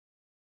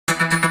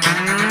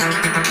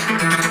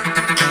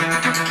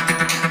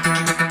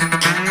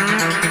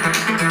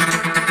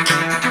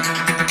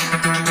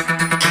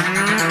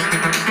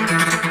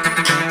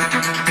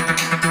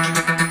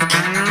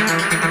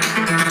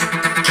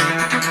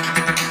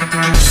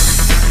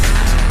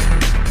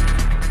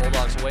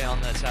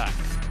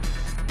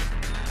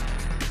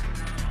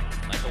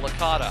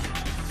Cotta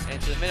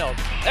into the middle.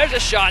 There's a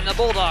shot, and the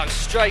Bulldogs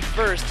strike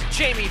first.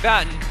 Jamie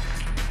Batten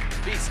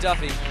beats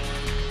Duffy.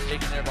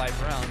 Taken there by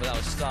Brown, but that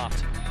was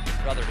stopped.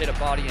 Rather hit a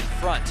body in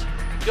front.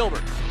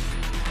 Gilbert,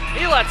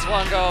 he lets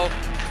one go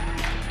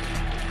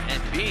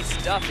and beats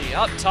Duffy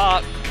up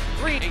top.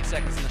 8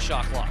 seconds in the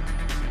shot clock.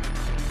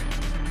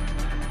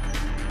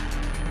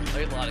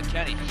 Laidlaw to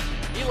Kenny.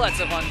 He lets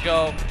a one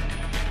go.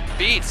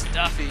 Beats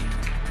Duffy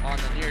on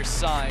the near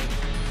side.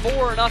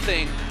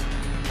 4-0.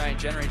 Try and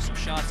generate some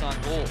shots on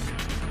goal.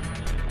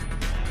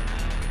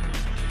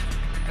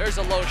 There's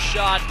a low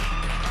shot.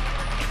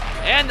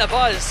 And the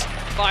Buzz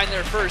find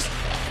their first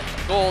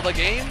goal of the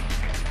game.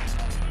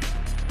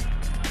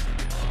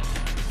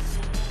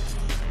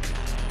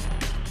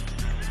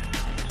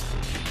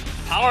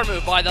 Power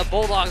move by the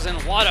Bulldogs, and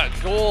what a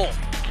goal.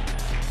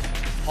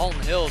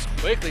 Halton Hills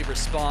quickly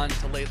respond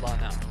to Laidlaw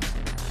now.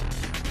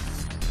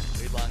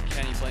 Laidlaw and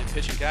Kenny playing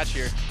pitch and catch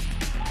here.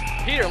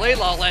 Peter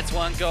Laidlaw lets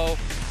one go.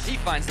 He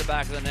finds the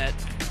back of the net.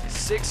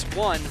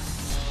 6-1,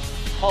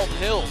 Halton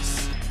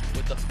Hills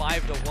with the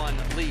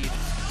 5-1 lead.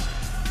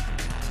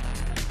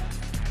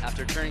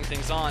 After turning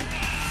things on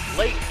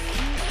late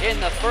in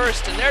the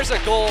first, and there's a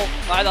goal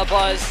by the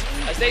Buzz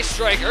as they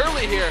strike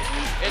early here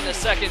in the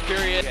second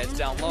period. It's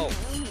down low.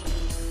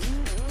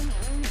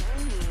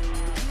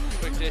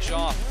 Quick dish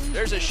off.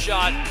 There's a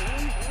shot.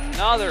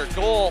 Another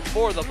goal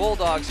for the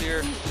Bulldogs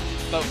here.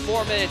 About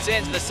 4 minutes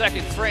into the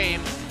second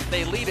frame,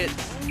 they lead it.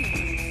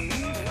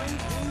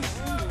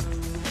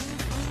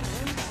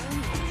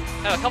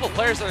 Have a couple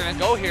players that are going to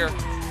go here.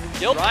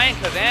 Ryan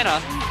Cavana.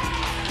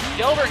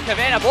 Gilbert and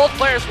Cavana, both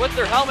players with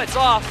their helmets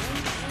off.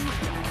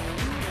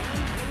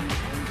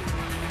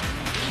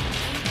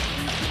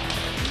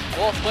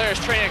 Both players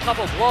trading a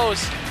couple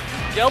blows.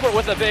 Gilbert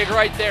with a big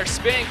right there,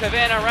 spinning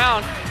Cavana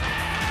around.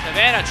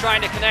 Cavana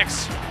trying to connect.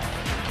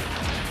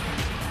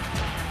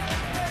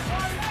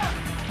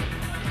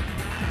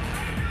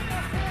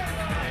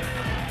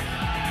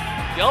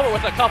 Gilbert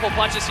with a couple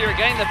punches here,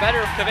 getting the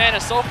better of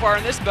Cavana so far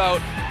in this bout.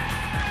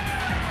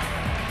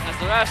 As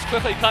the refs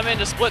quickly come in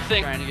to split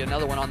things. Trying to get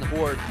another one on the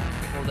board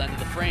before the end of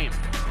the frame.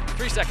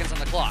 3 seconds on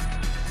the clock.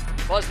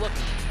 Buzz looking.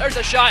 There's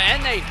a shot,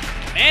 and they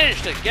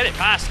managed to get it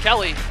past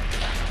Kelly.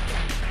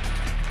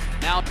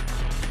 Now,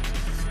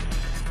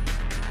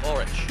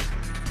 Ulrich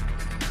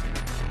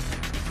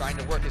trying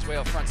to work his way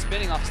up front,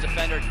 spinning off his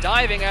defender,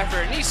 diving effort,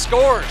 and he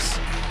scores.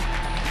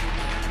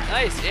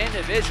 Nice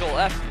individual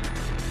effort.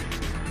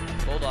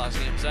 Bulldogs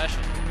gain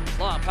possession.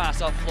 Long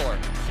pass off floor.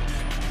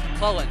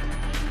 Cullen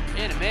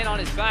in, a man on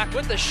his back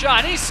with the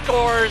shot. He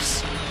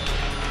scores.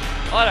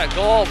 What a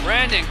goal,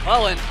 Brandon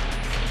Cullen.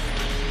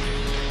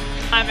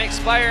 Time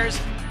expires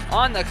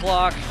on the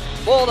clock.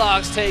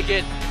 Bulldogs take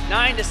it.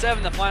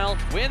 9-7 the final.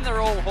 Win their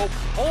own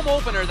home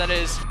opener, that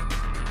is.